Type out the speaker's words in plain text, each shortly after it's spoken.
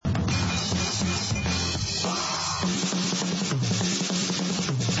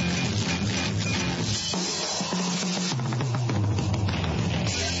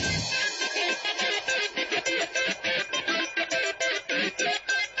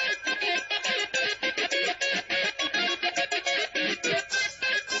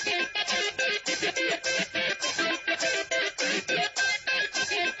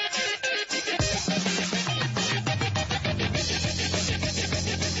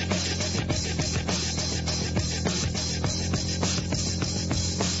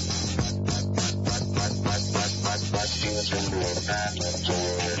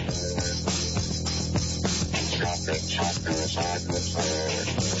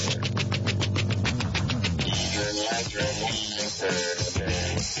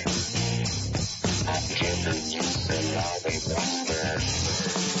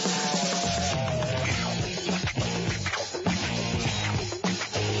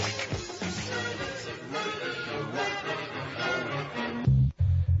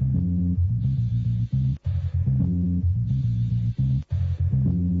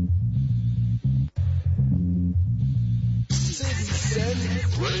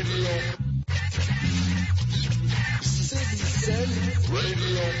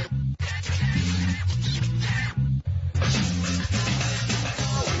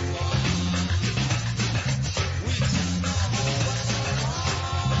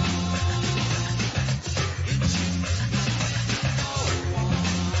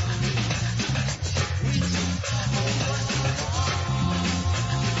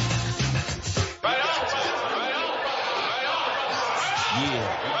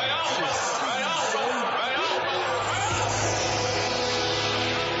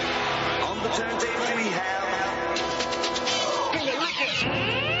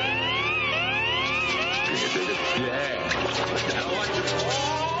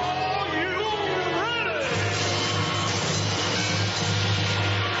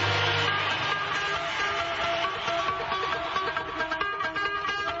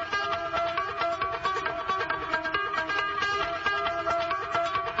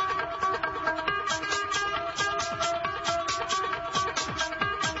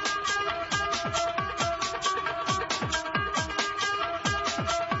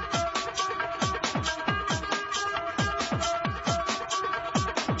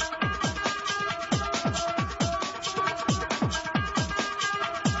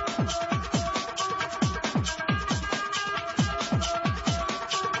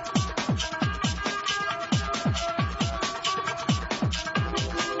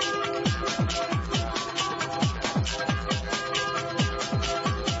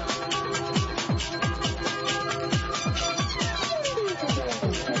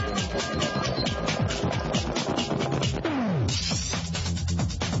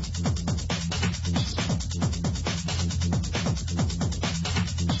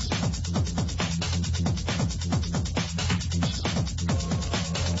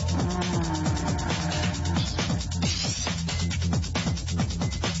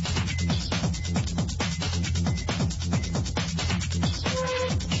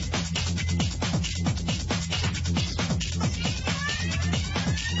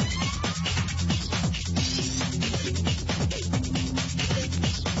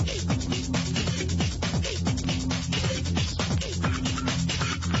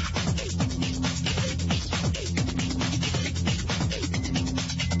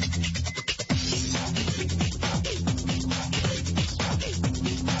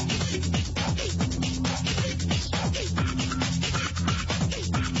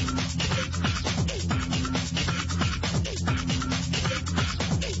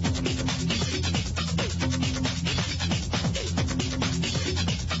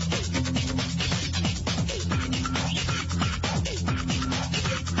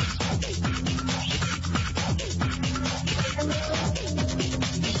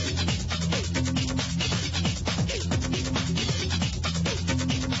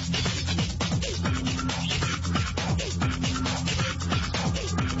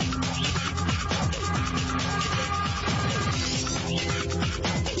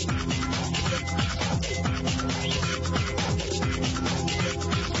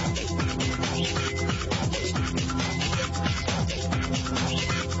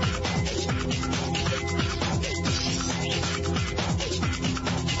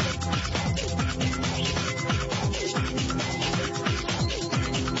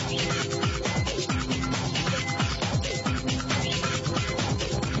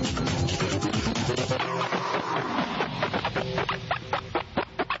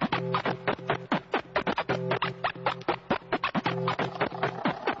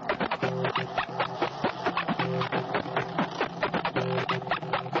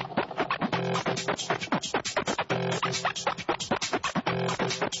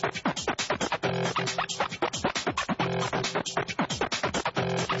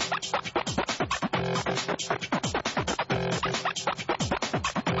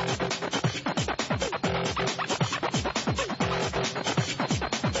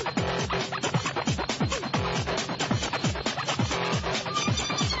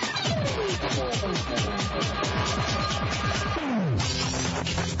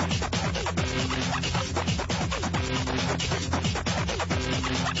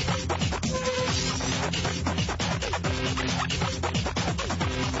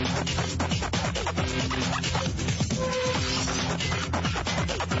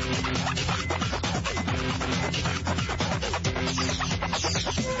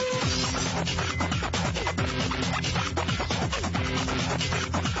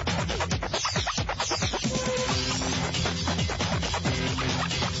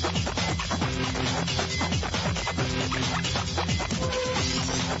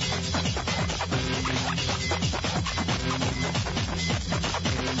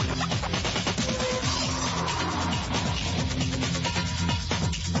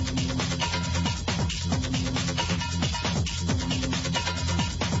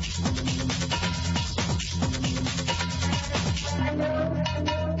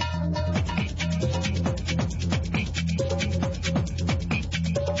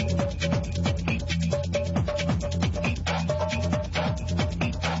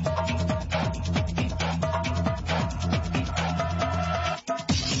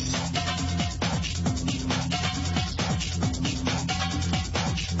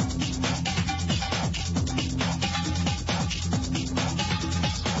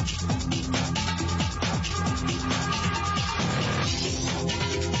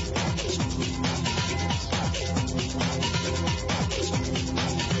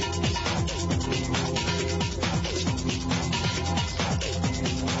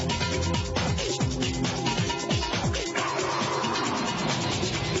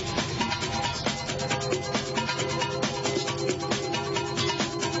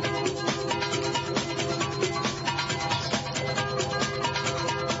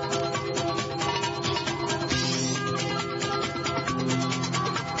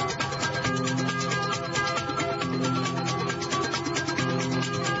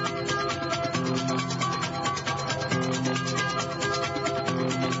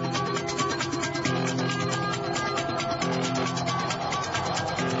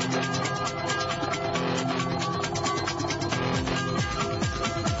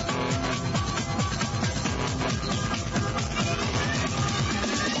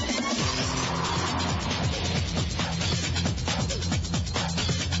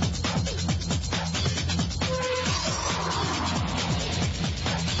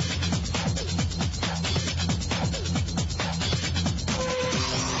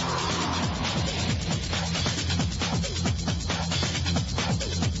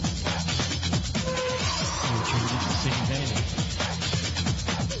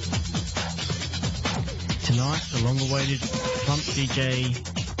tonight, the long-awaited Plump DJ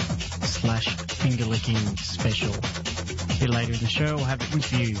 / finger licking special. A bit later in the show, we'll have an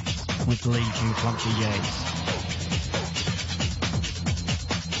interview with the lead two Plump DJs.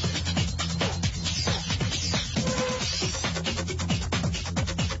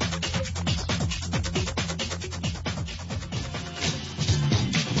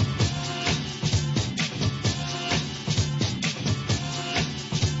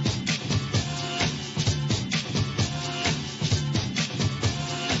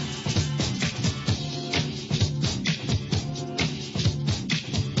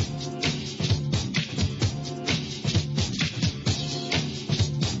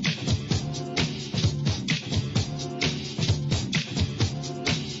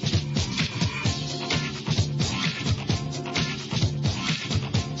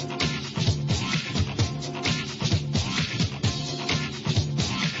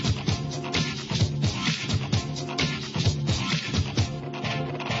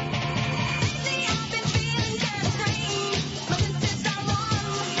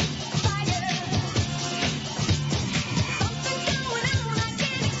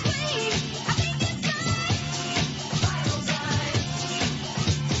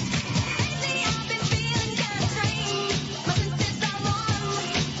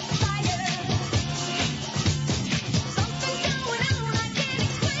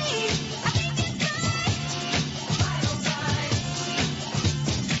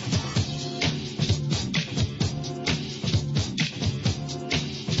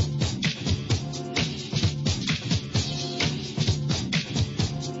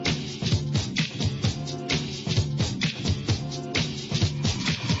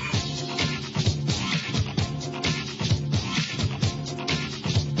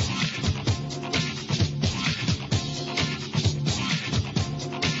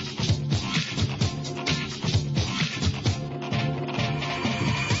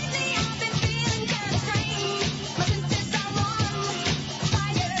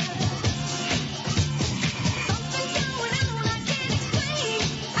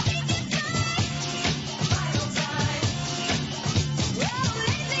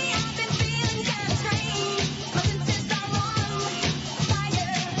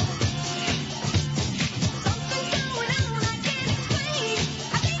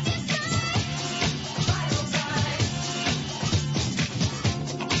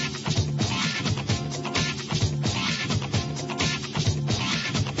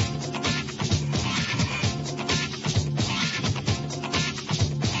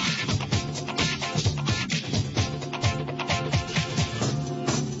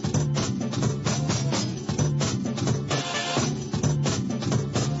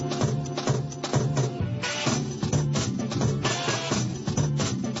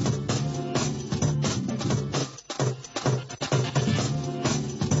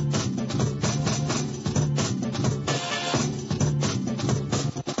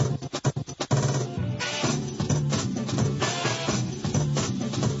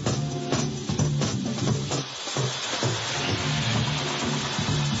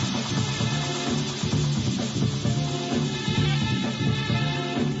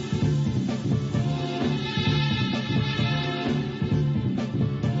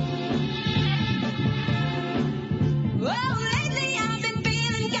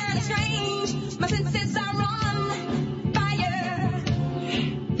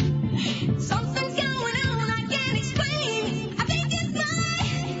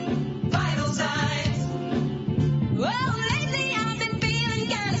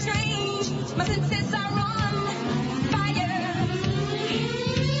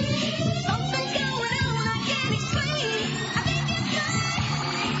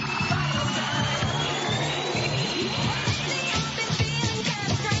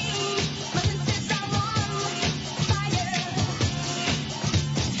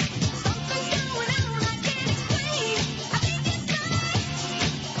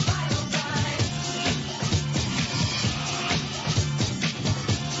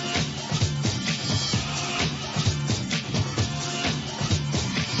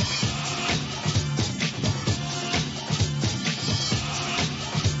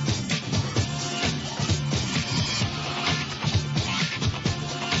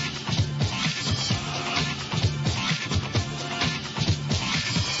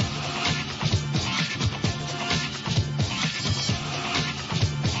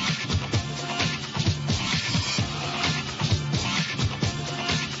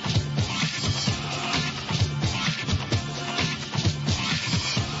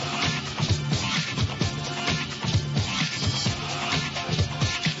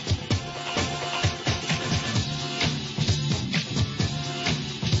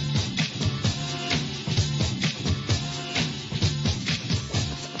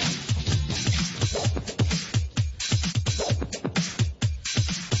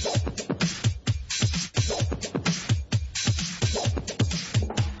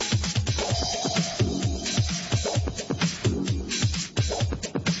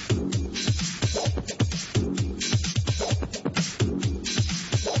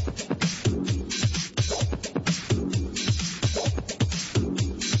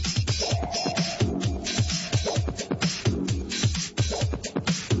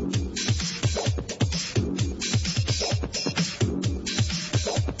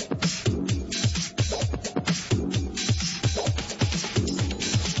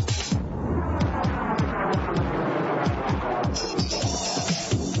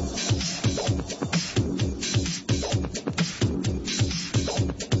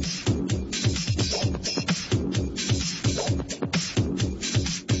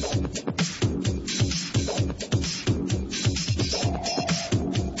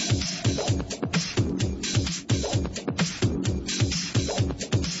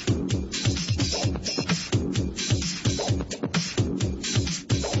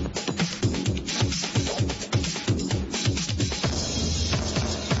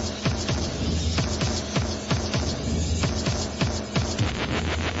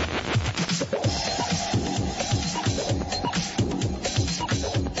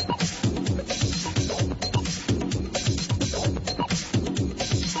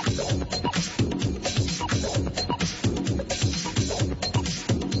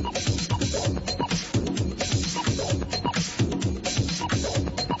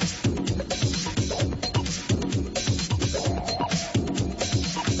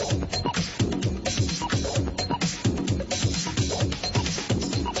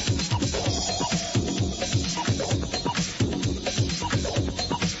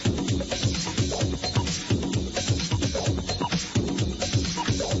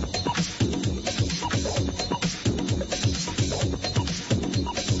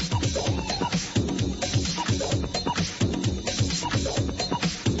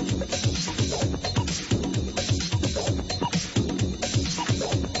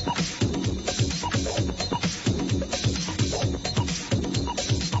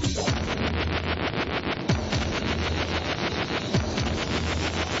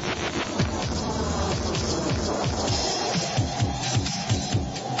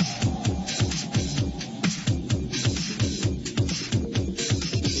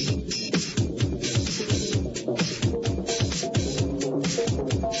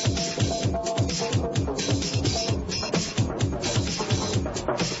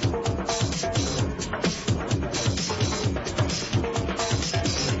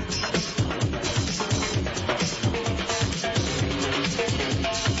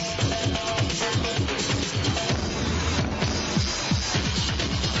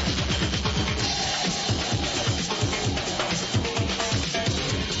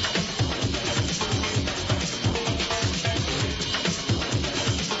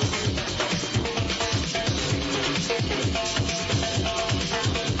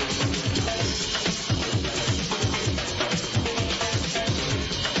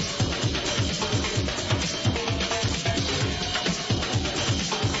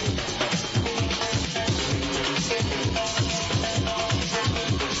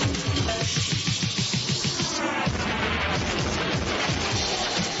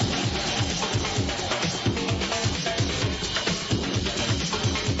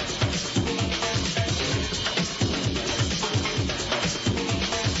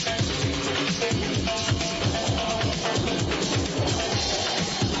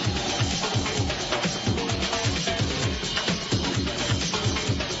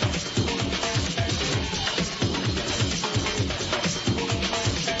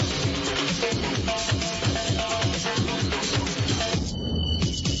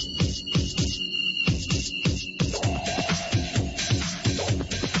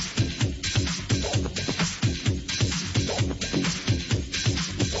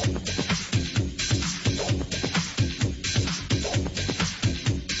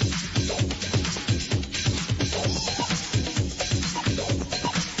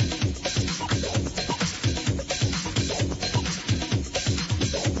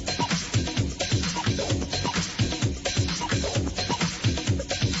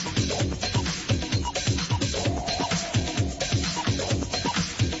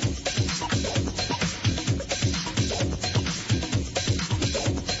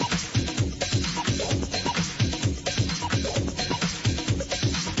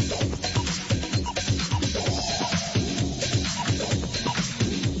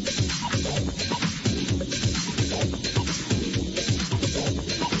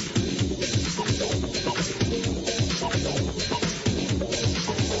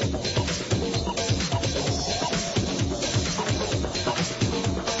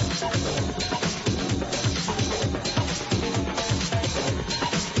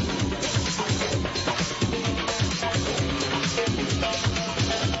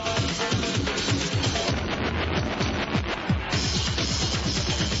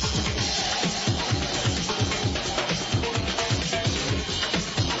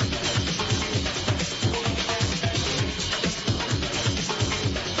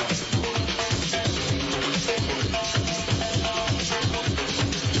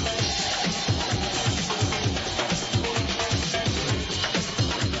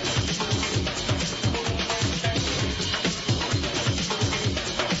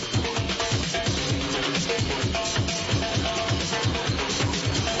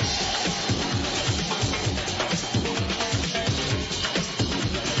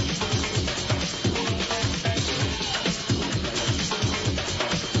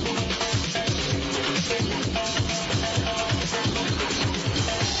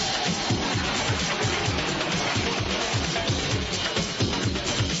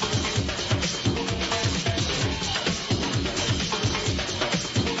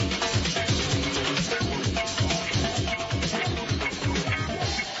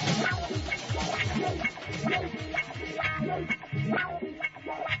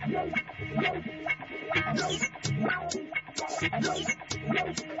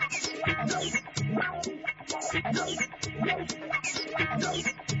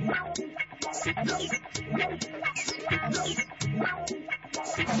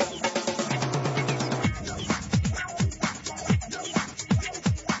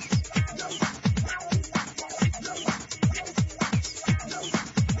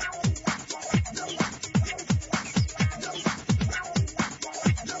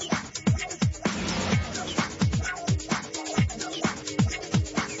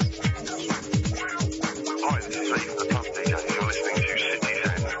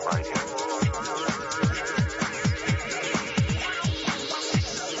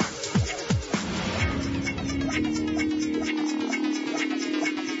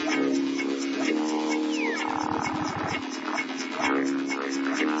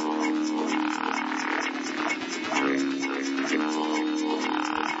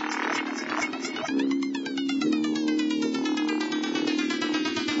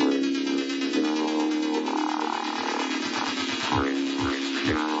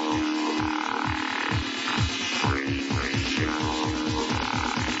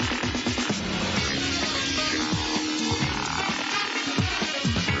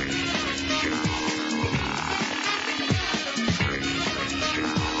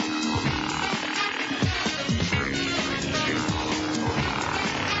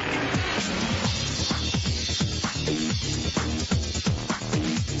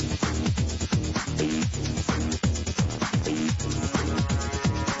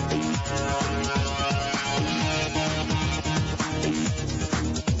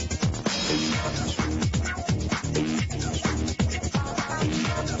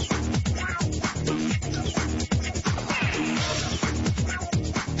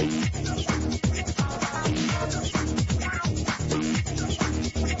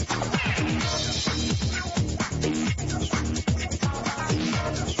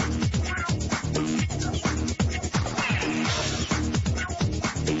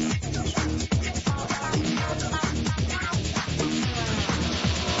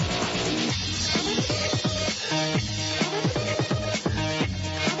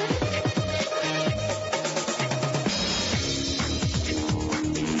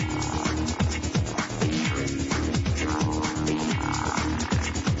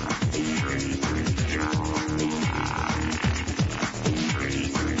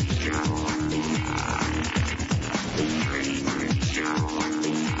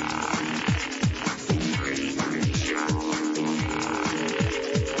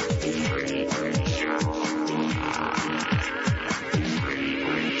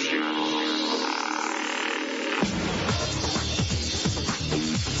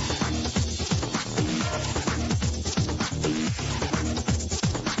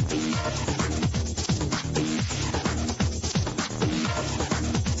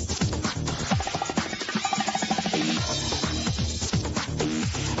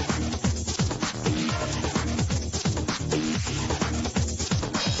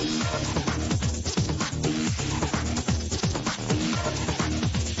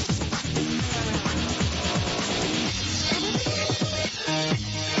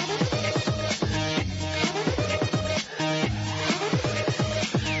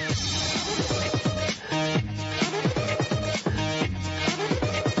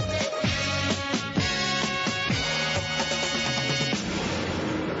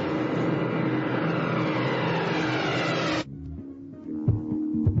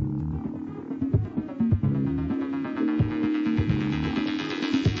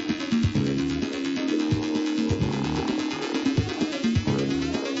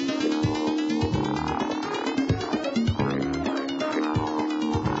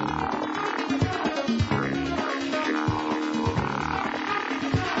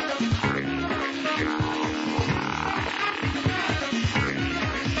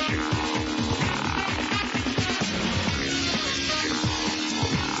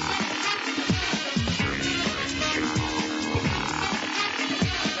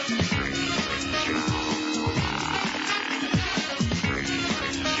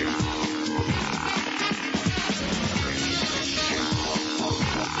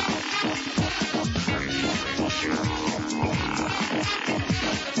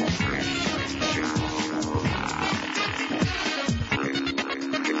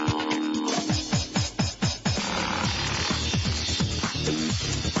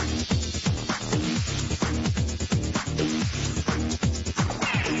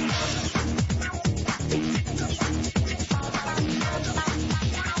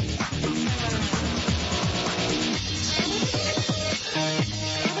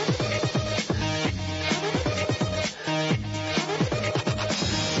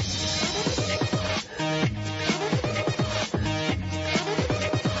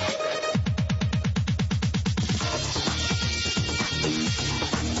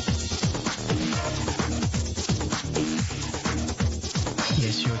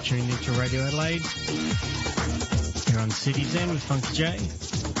 for Radio Adelaide. Here on City's End with Funky J.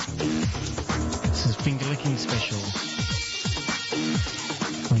 This is Finger Licking Special.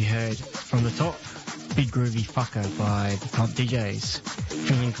 We heard from the top, Big Groovy Fucker by the Plump DJs,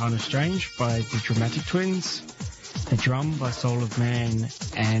 Feeling Kinda Strange by the Dramatic Twins, The Drum by Soul of Man,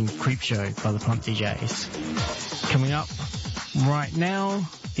 and Creepshow by the Plump DJs. Coming up right now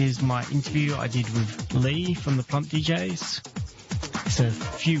is my interview I did with Lee from the Plump DJs. It's a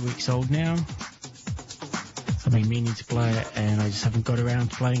few weeks old now. I've been meaning to play it and I just haven't got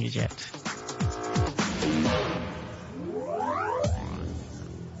around to playing it yet.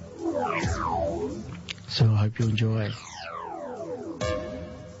 So I hope you enjoy.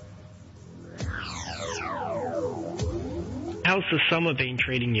 How's the summer been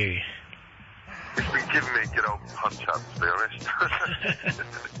treating you? It's been giving me a good old punch up, to be honest.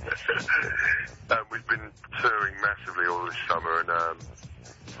 We've been touring massively all this summer, and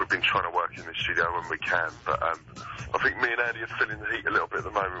we've been trying to work in the studio when we can. But I think me and Andy are feeling the heat a little bit at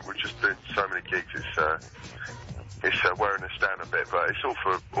the moment. We're just doing so many gigs. It's wearing us down a bit, but it's all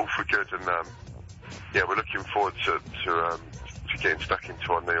for good. And yeah, we're looking forward to getting stuck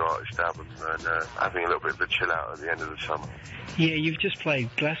into our new artist album and having a little bit of a chill out at the end of the summer. Yeah, you've just played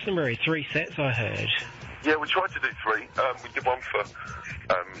Glastonbury, 3 sets I heard. Yeah, we tried to do 3. We did one for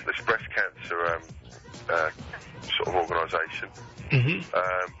this breast cancer sort of organisation. Mm-hmm.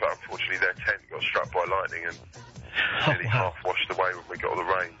 But unfortunately their tent got struck by lightning and nearly half washed away when we got all the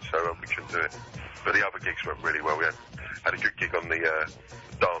rain, so we couldn't do it. But the other gigs went really well. We had a good gig on the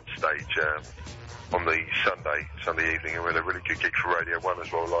dance stage on the Sunday evening, and we had a really good gig for Radio 1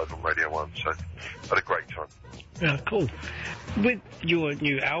 as well, live on Radio 1, so had a great time. Yeah, cool. With your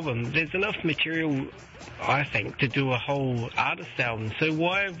new album, there's enough material, I think, to do a whole artist album. So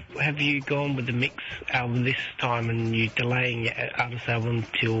why have you gone with the mix album this time and you're delaying your artist album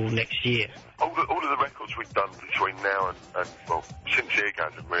till next year? All of the records we've done between now and well, since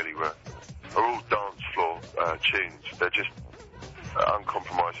Eargasm really are all dance floor tunes. They're just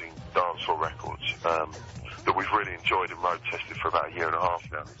uncompromising dance floor records that we've really enjoyed and road tested for about a year and a half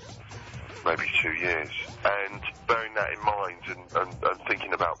now, maybe 2 years. And bearing that in mind and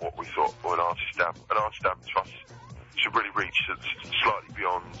thinking about what we thought an artist album to us should really reach slightly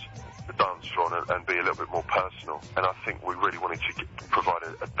beyond the dance floor and be a little bit more personal. And I think we really wanted to provide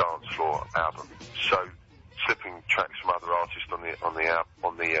a dance floor album. So slipping tracks from other artists on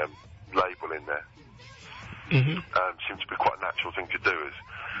the label in there seemed to be quite a natural thing to do, as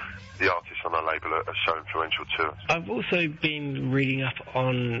the artists on our label are so influential to us. I've also been reading up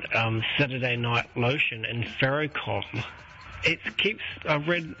on Saturday Night Lotion and Ferrocom. I've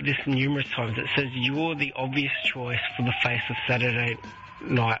read this numerous times. It says you're the obvious choice for the face of Saturday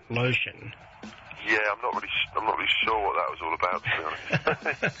Night Lotion. Yeah, I'm not really sure what that was all about, to be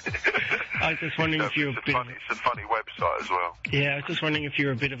honest. I was just wondering if you're it's a funny website as well. Yeah, I was just wondering if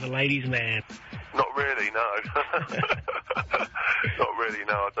you're a bit of a ladies' man. Not really, no. Not really,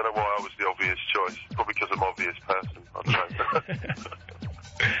 no. I don't know why I was the obvious choice. Probably because I'm an obvious person. I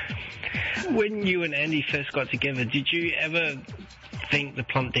don't know. When you and Andy first got together, did you ever think the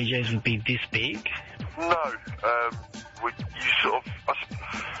Plump DJs would be this big? No.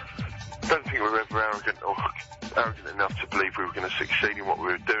 I don't think we were ever arrogant enough to believe we were going to succeed in what we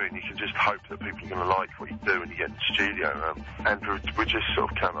were doing. You can just hope that people are going to like what you do when you get in the studio. And we're just sort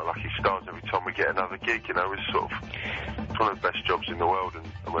of kind of lucky stars every time we get another gig, you know. It's sort of one of the best jobs in the world,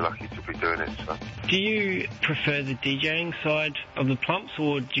 and we're lucky to be doing it. So. Do you prefer the DJing side of the Plumps,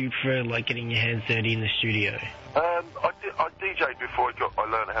 or do you prefer like getting your hands dirty in the studio? I DJ'd before I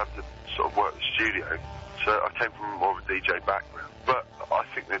learned how to sort of work the studio. So I came from more of a DJ background. But I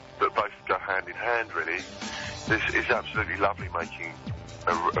think that both go hand in hand, really. It's absolutely lovely making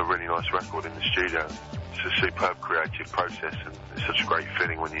a really nice record in the studio. It's a superb creative process, and it's such a great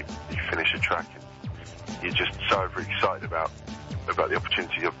feeling when you finish a track and you're just so overexcited about the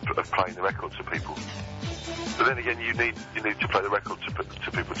opportunity of playing the record to people. But then again, you need to play the record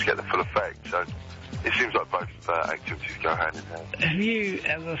to people to get the full effect. So it seems like both activities go hand in hand. Have you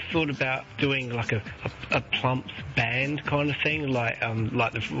ever thought about doing like a Plumps band kind of thing, like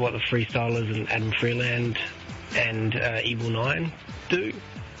what the Freestylers and Adam Freeland and Evil 9 do?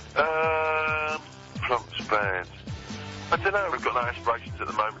 Plumps band. I don't know. We've got no aspirations at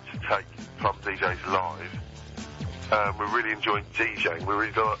the moment to take Plump DJs live. We're really enjoying DJing. We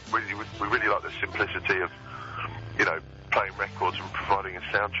really like the simplicity of, you know, playing records and providing a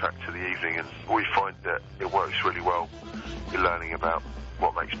soundtrack to the evening, and we find that it works really well. You're learning about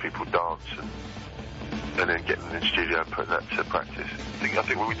what makes people dance and then getting in the studio and putting that to practice. I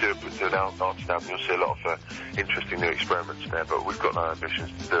think when we do an artist album, you'll see a lot of interesting new experiments there, but we've got no ambitions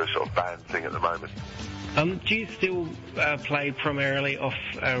to do a sort of band thing at the moment. Do you still play primarily off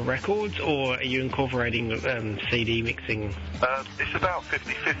records, or are you incorporating CD mixing? It's about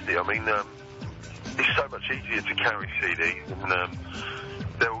 50-50. I mean, it's so much easier to carry CDs,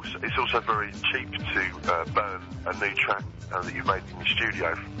 and it's also very cheap to burn a new track that you've made in the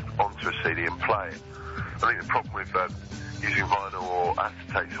studio onto a CD and play it. I think the problem with using vinyl or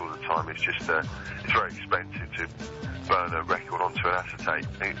acetates all the time is just it's very expensive to burn a record onto an acetate.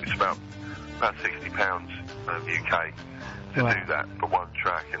 It's about £60 UK to do that for one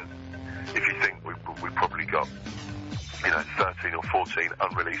track, and if you think we've probably got 13 or 14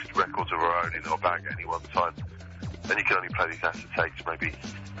 unreleased records of our own in our bag at any one time, and you can only play these acetates maybe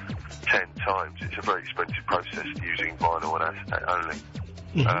 10 times. It's a very expensive process using vinyl and acetate only.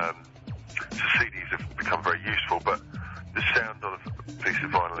 So CDs have become very useful, but the sound on a piece of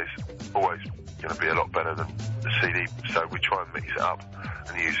vinyl is always going to be a lot better than the CD, so we try and mix it up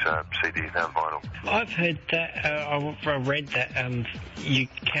and use CDs and vinyl. I've heard that, I read that you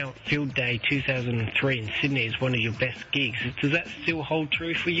count Field Day 2003 in Sydney as one of your best gigs. Does that still hold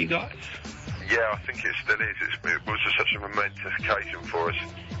true for you guys? Yeah, I think it still is. It was such a momentous occasion for us,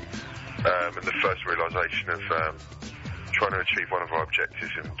 and the first realisation of trying to achieve one of our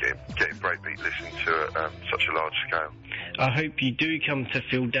objectives and getting breakbeat listened to at such a large scale. I hope you do come to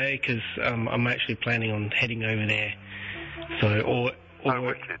Field Day, because I'm actually planning on heading over there. So, or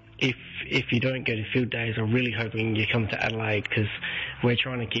if you don't go to Field Days, I'm really hoping you come to Adelaide, because we're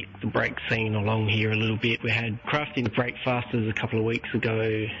trying to keep the break scene along here a little bit. We had Crafty Breakfasters a couple of weeks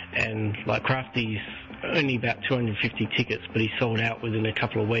ago, and like Crafty's only about 250 tickets, but he sold out within a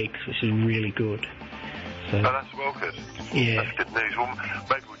couple of weeks, which is really good. So, oh, that's well good. Yeah. That's good news. Well,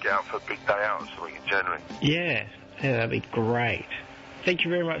 maybe we get out for a big day out or something in January. Yeah, that'd be great. Thank you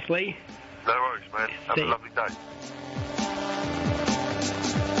very much, Lee. No worries, man. Have a lovely day.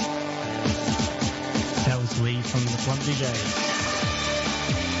 That was Lee from the Blunt DJs.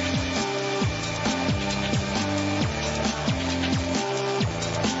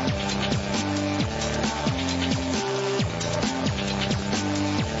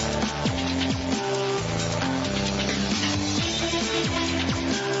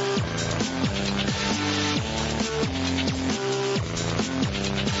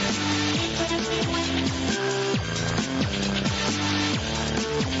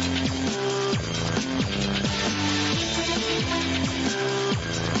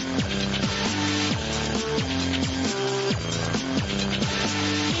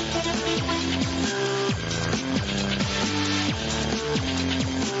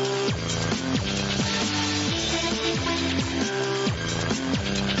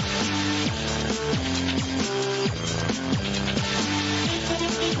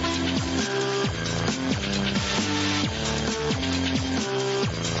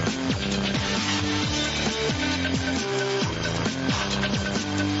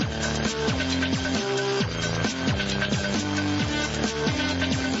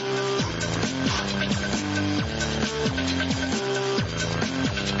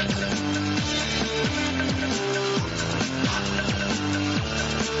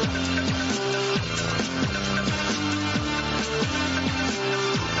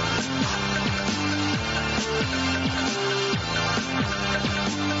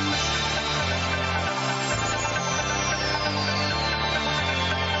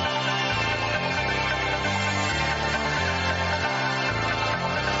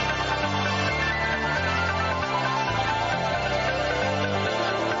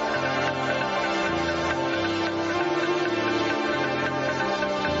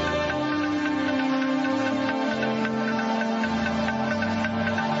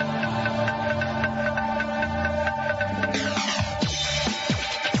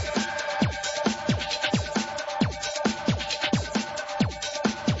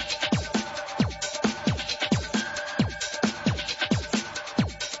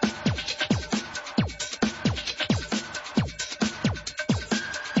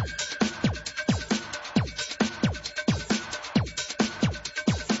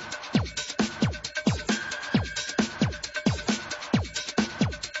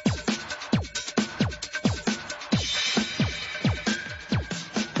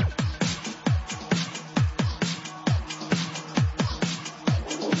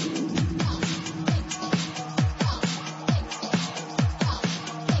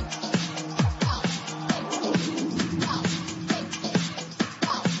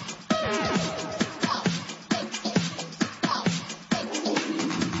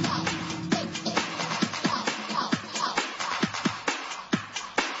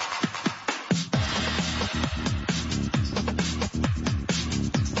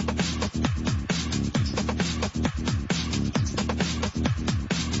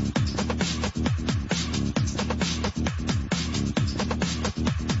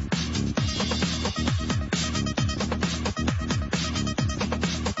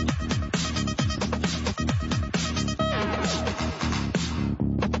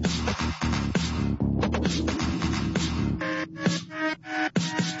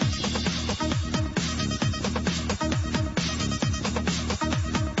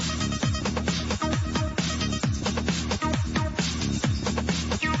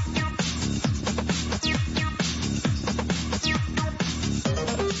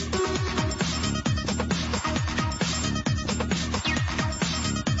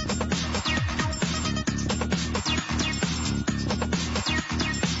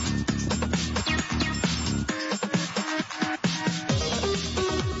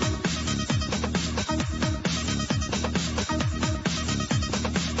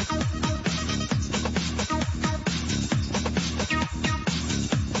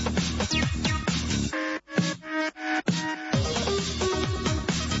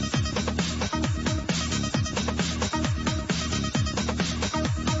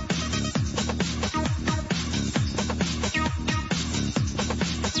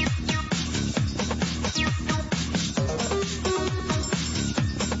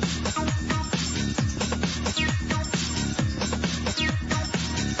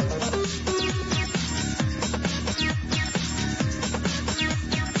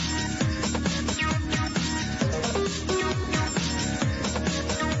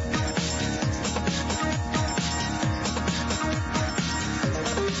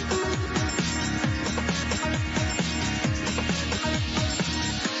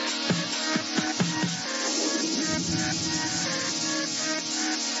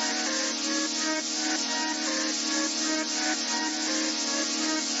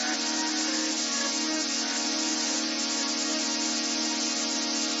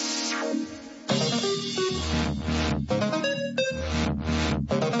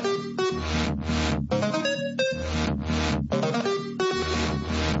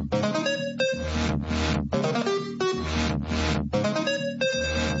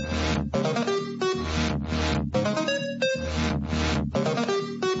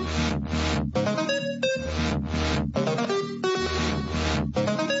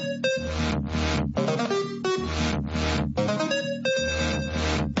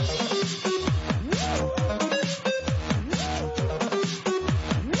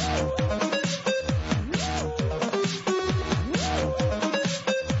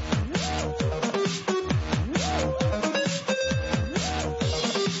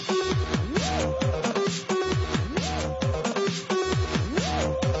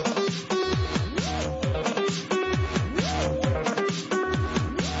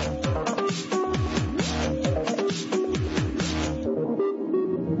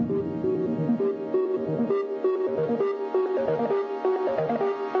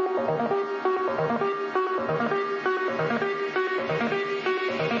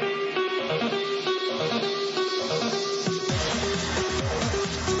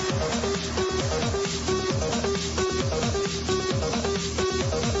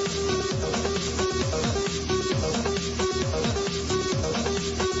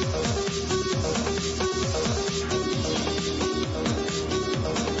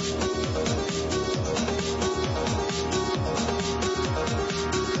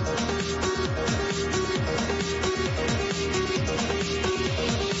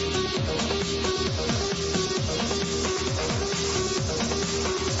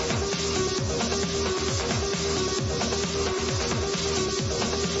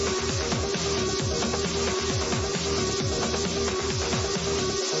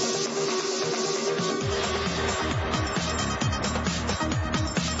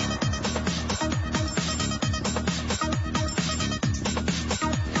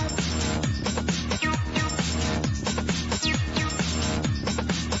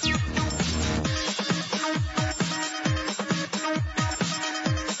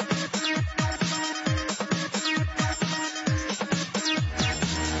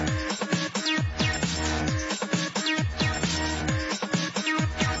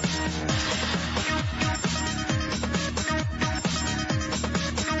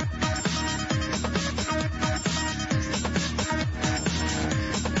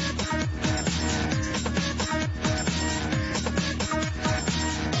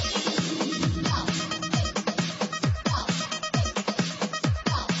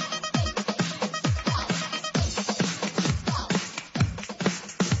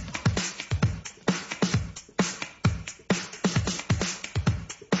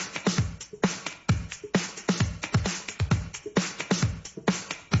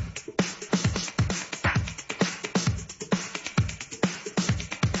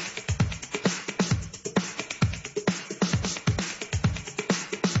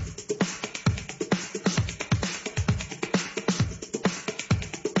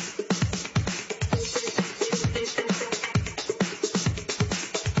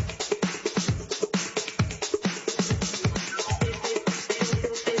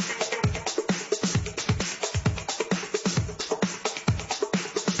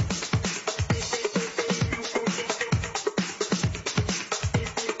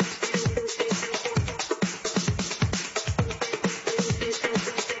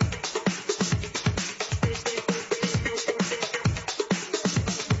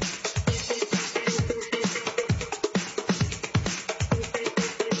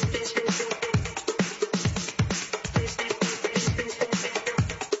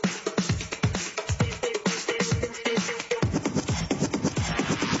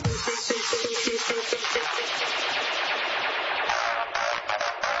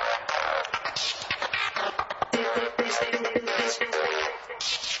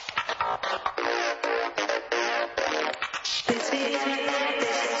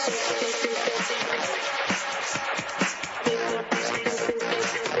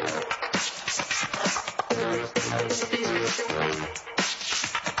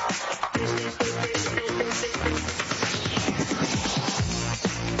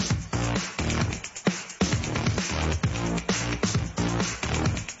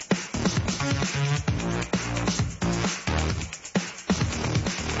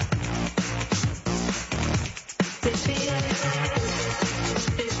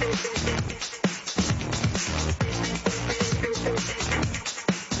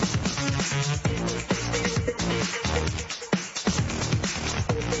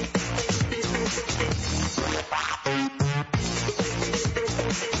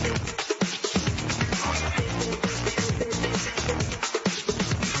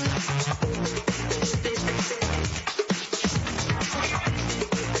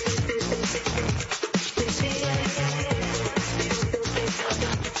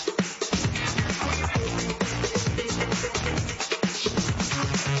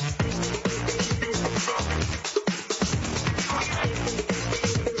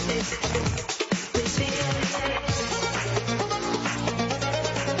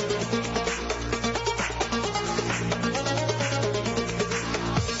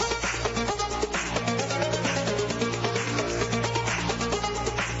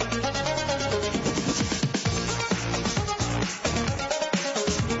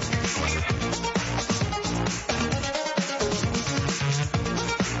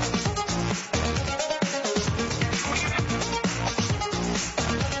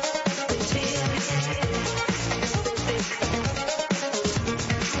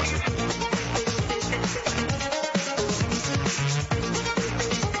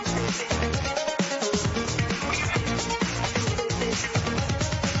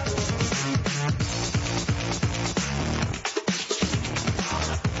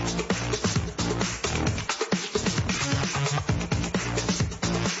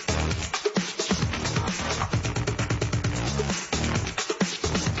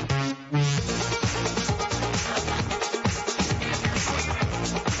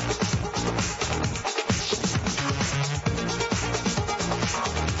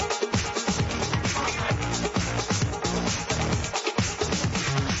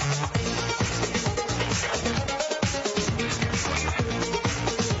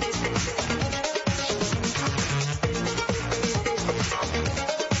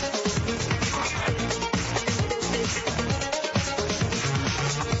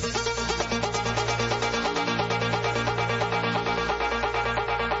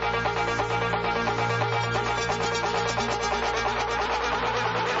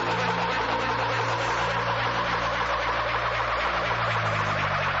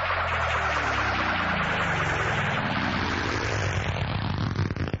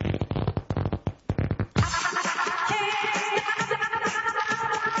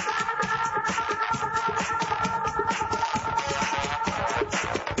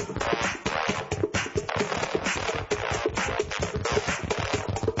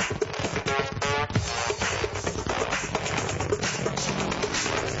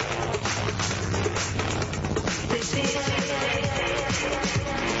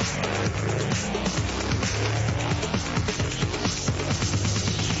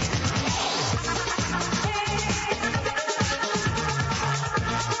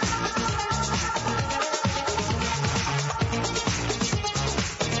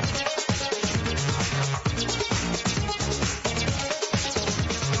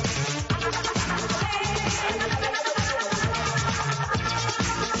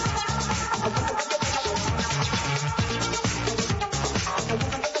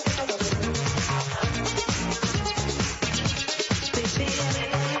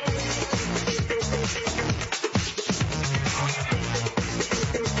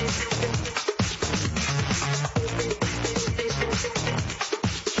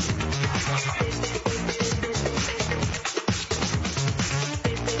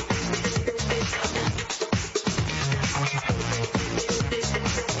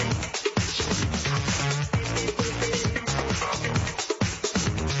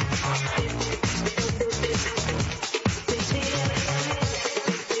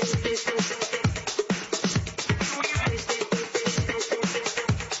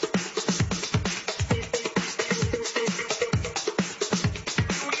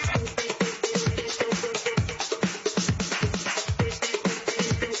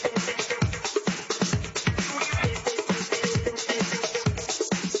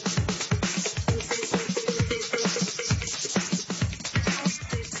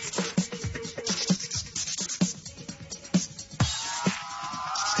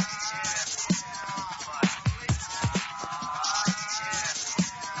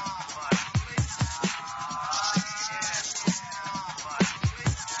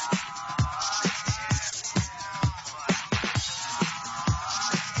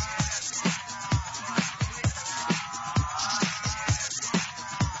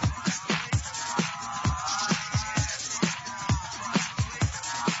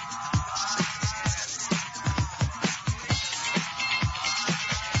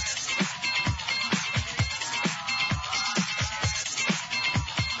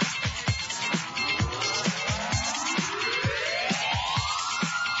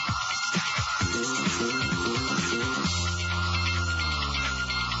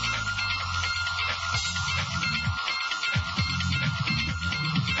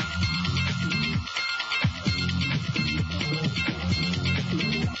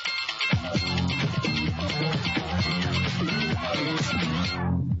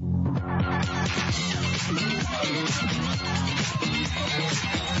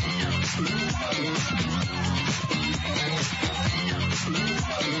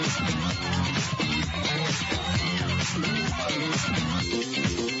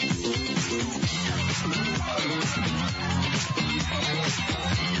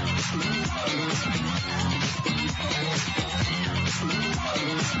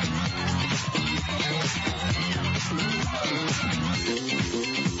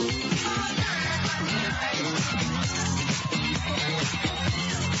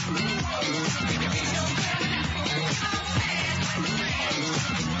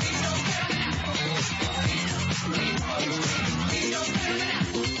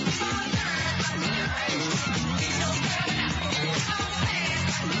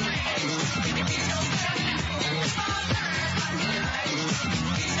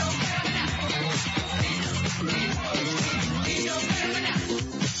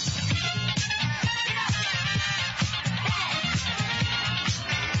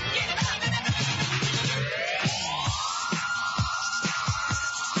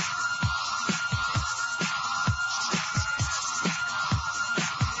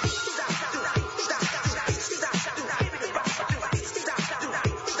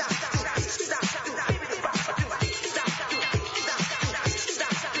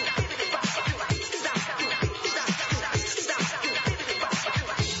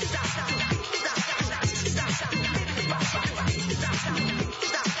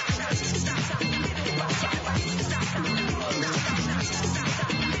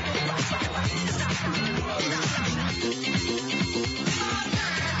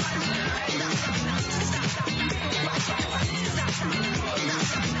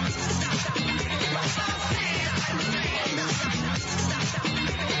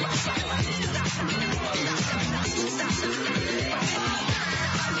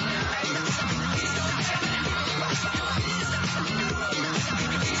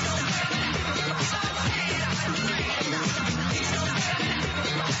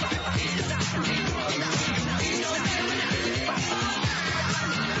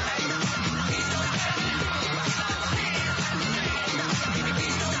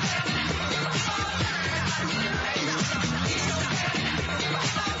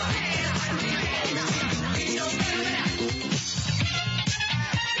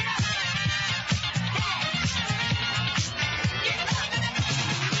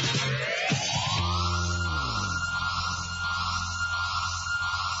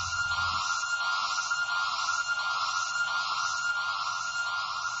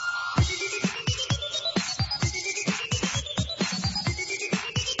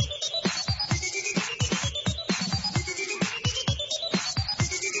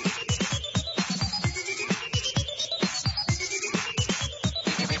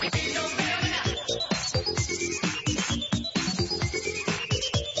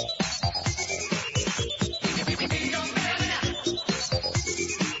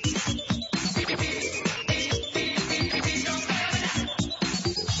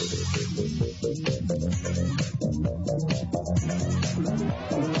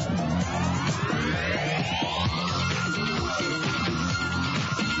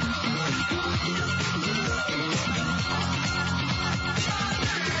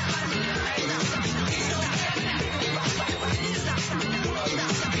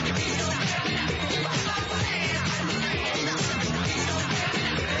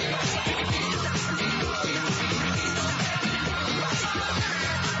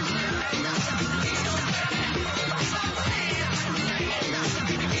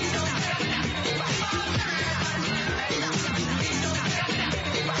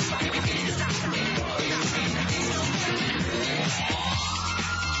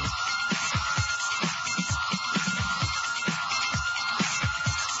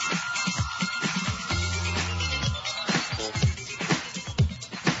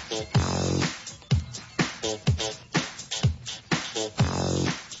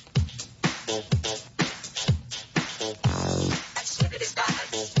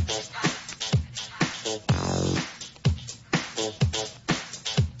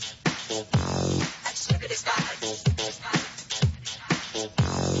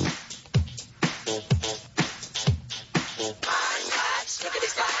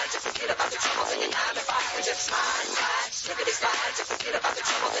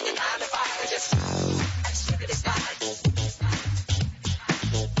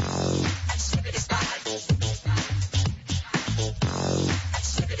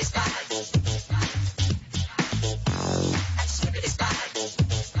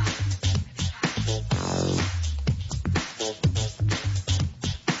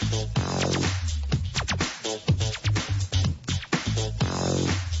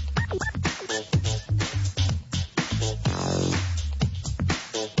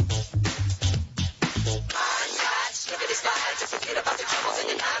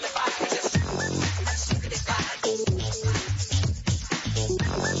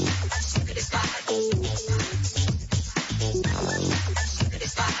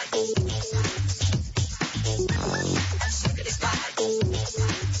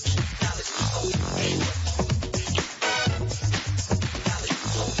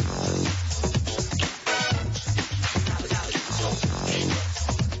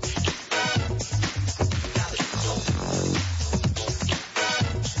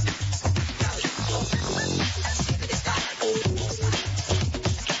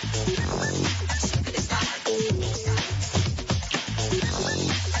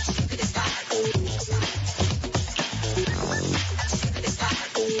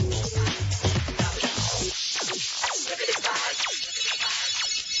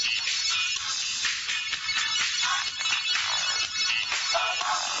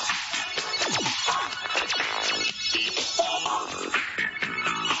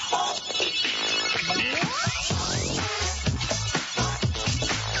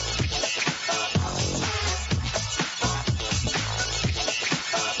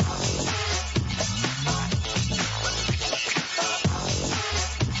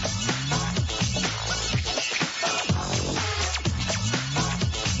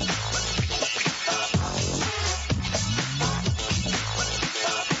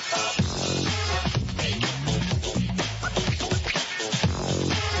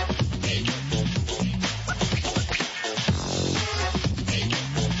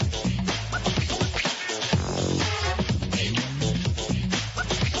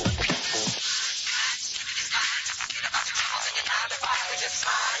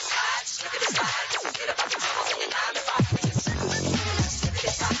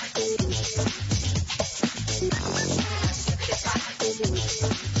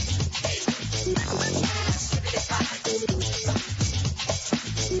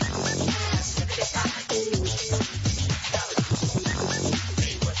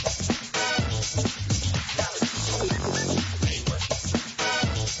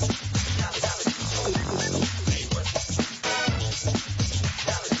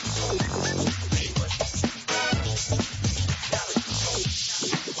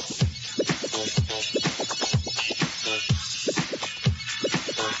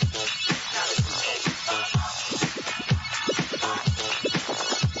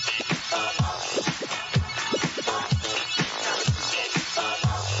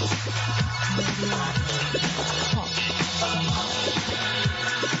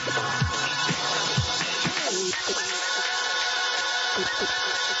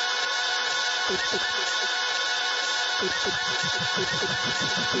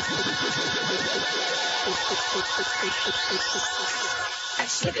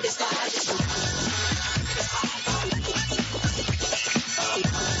 Look at this guy.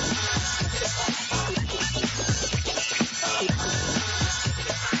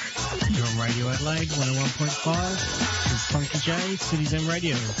 You're on Radio Adelaide 101.5 with Funky J, Citizen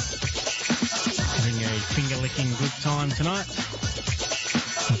Radio. Having a finger-licking good time tonight.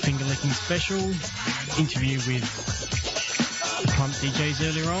 A finger-licking special. Interview with the Plump DJs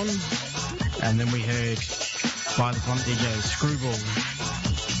earlier on. And then we heard by the Plump DJs, Screwball.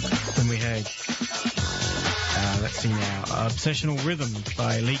 Then we heard, let's see now, Obsessional Rhythm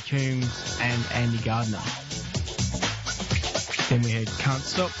by Lee Coombs and Andy Gardner. Then we heard Can't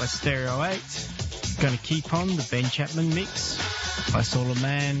Stop by Stereo 8. Gonna Keep On, the Ben Chapman mix by Soul of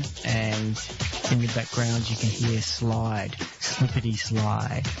Man. And in the background you can hear Slide, Slippity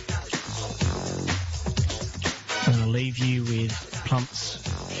Slide. I'm gonna leave you with Plump's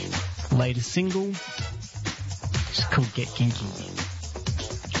latest single. It's called Get Kinky.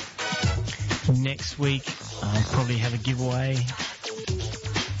 Next week, I'll probably have a giveaway.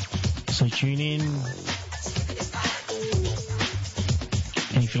 So tune in.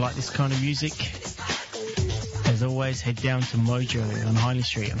 And if you like this kind of music, as always, head down to Mojo on Highley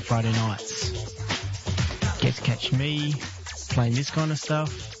Street on Friday nights. Get to catch me playing this kind of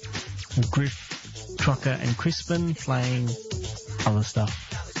stuff. With Griff, Trucker and Crispin playing other stuff.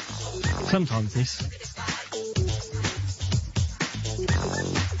 Sometimes this.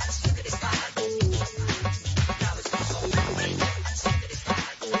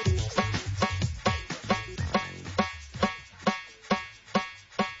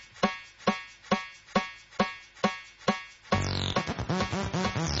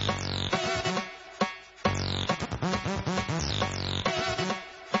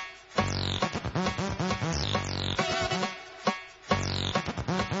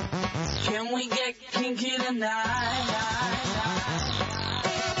 Can we get kinky tonight?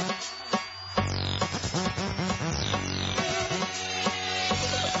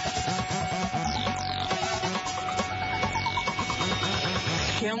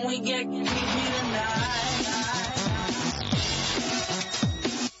 Can we get kinky tonight?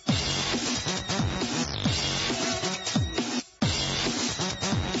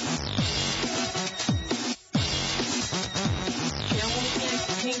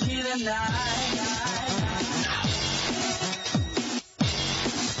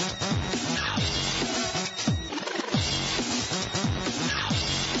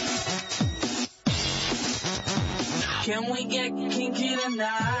 Can we get kinky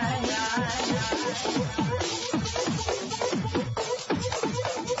tonight?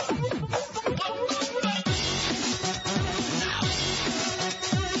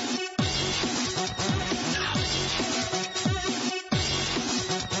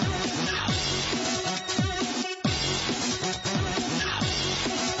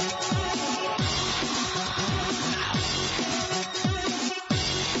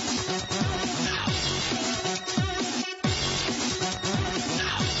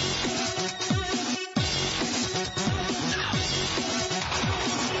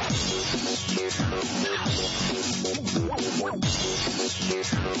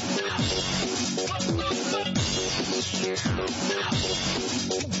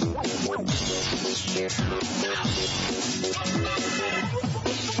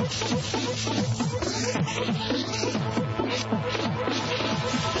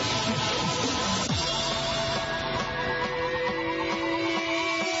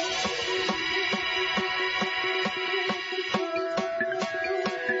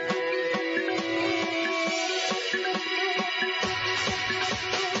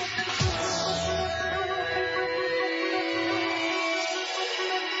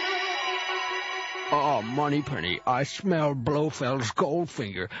 Oh, Moneypenny, I smelled Blofeld's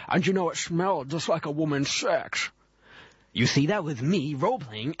Goldfinger, and you know it smelled just like a woman's sex. You see that with me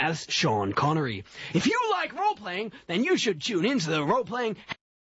role-playing as Sean Connery. If you like role-playing, then you should tune into the role-playing